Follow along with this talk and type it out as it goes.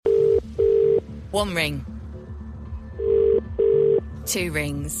1 ring. 2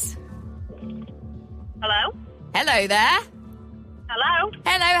 rings. Hello? Hello there. Hello?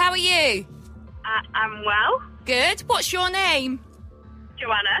 Hello, how are you? I'm well. Good. What's your name?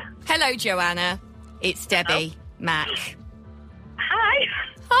 Joanna. Hello, Joanna. It's Debbie. Mac. Hi.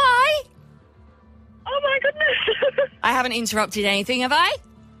 Hi. Oh, my goodness. I haven't interrupted anything, have I?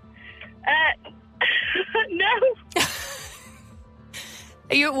 No.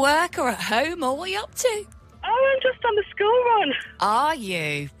 Are you at work or at home, or what are you up to? Oh, I'm just on the school run. Are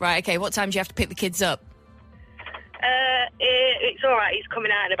you? Right, okay. What time do you have to pick the kids up? It's all right. He's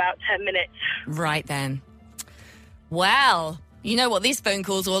coming out in about 10 minutes. Right then. Well, you know what this phone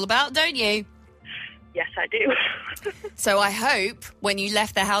call's all about, don't you? Yes, I do. So I hope when you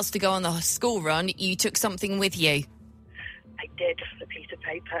left the house to go on the school run, you took something with you. I did. A piece of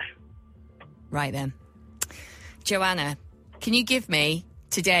paper. Right then. Joanna, can you give me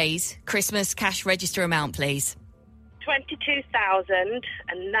today's Christmas cash register amount, please?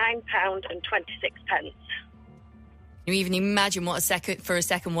 £22,009.26. Can you even imagine what for a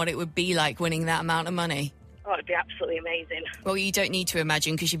second what it would be like winning that amount of money? Oh, it'd be absolutely amazing. Well, you don't need to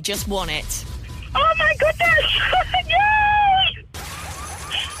imagine because you've just won it. Oh, my goodness! Yay!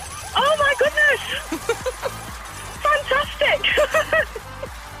 Oh, my goodness! Fantastic!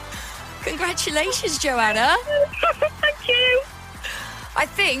 Congratulations, Joanna. Thank you. I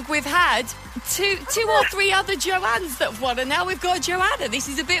think we've had two or three other Joannes that have won, and now we've got Joanna. This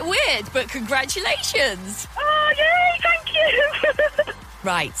is a bit weird, but congratulations. Oh, yay, thank you.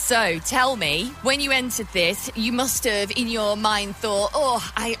 Right, so tell me, when you entered this, you must have, in your mind, thought,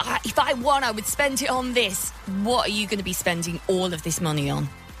 if I won, I would spend it on this. What are you going to be spending all of this money on?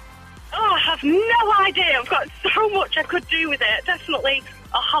 Oh, I have no idea. I've got so much I could do with it. Definitely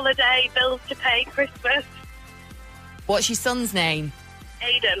a holiday, bills to pay, Christmas. What's your son's name?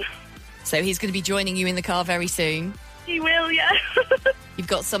 Aiden. So he's going to be joining you in the car very soon. He will, yeah. You've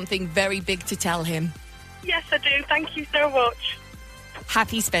got something very big to tell him. Yes, I do. Thank you so much.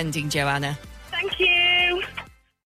 Happy spending, Joanna. Thank you.